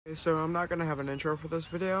Okay, so I'm not gonna have an intro for this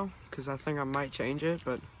video because I think I might change it,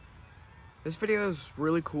 but this video is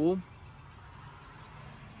really cool.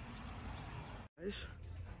 Guys,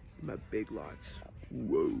 I'm at Big Lots.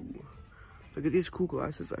 Whoa. Look at these cool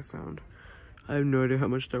glasses I found. I have no idea how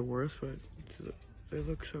much they're worth, but they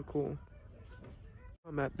look so cool.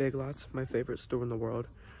 I'm at Big Lots, my favorite store in the world,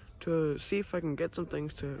 to see if I can get some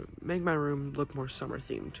things to make my room look more summer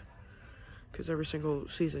themed. Because every single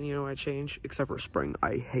season, you know, I change, except for spring.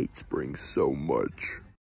 I hate spring so much.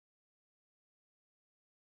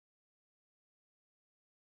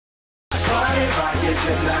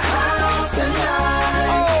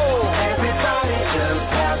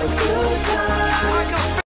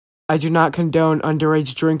 I do not condone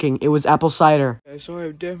underage drinking. It was apple cider. Okay, so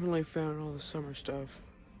I've definitely found all the summer stuff.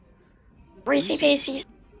 Reese Pacey.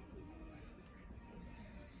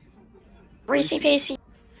 Reese Pacey.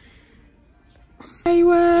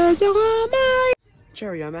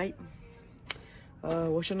 Cheerio, mate.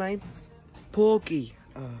 What's your name? Porky.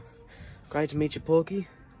 Great to meet you, Porky.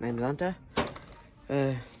 Named Hunter.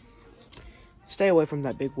 Stay away from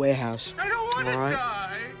that big warehouse. I don't want to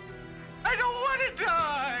die. I don't want to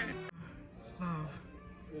die. Love.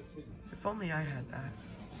 If only I had that.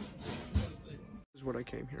 This is what I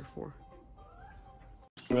came here for.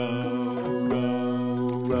 Row, row,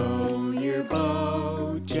 row your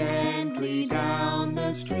boat gently down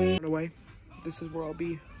the stream. Run away. This is where I'll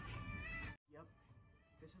be. Yep.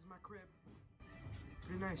 This is my crib.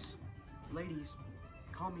 Pretty nice. Ladies,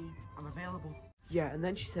 call me. I'm available. Yeah, and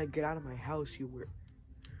then she said, get out of my house, you weird.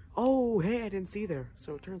 Oh, hey, I didn't see there.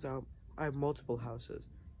 So it turns out I have multiple houses.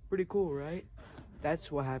 Pretty cool, right?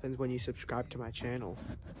 That's what happens when you subscribe to my channel.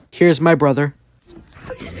 Here's my brother.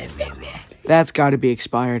 That's gotta be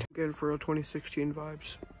expired. Again for real 2016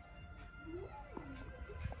 vibes.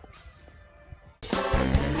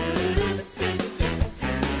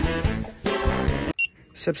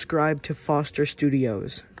 Subscribe to Foster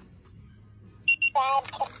Studios.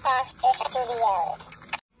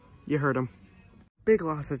 You heard him. Big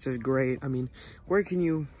Lots is just great. I mean, where can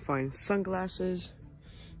you find sunglasses,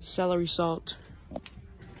 celery salt,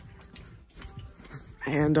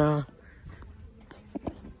 and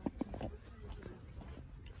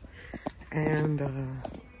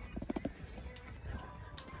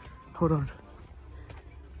hold on.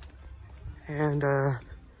 And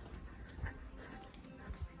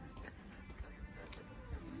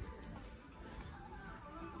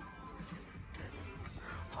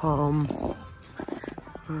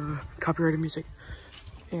copyrighted music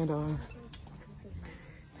and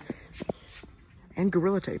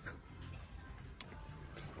Gorilla Tape.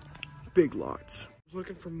 Big Lots. I was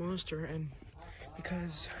looking for Monster, and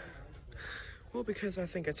because I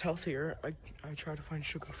think it's healthier, I tried to find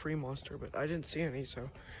sugar-free Monster, but I didn't see any, so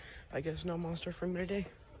I guess no Monster for me today.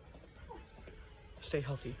 Stay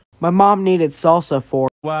healthy. My mom needed salsa for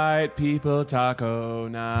White people taco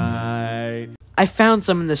night. I found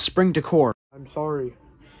some in the spring decor. I'm sorry.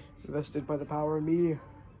 Invested by the power in me.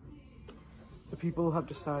 The people have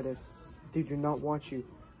decided they do not want you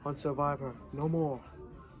on Survivor no more.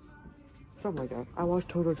 Something like that. I watched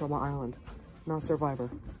Total Drama Island, not Survivor.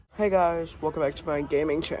 Hey guys, welcome back to my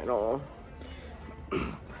gaming channel.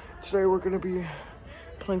 Today we're gonna be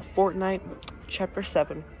playing Fortnite Chapter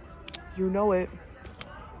 7. You know it.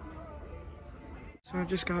 So I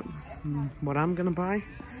just got what I'm gonna buy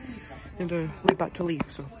and we're about to leave,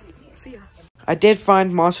 so see ya. I did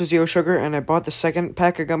find Monster Zero Sugar and I bought the second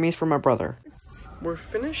pack of gummies for my brother. We're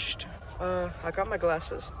finished. I got my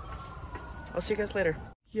glasses. I'll see you guys later.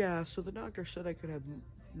 Yeah, so the doctor said I could have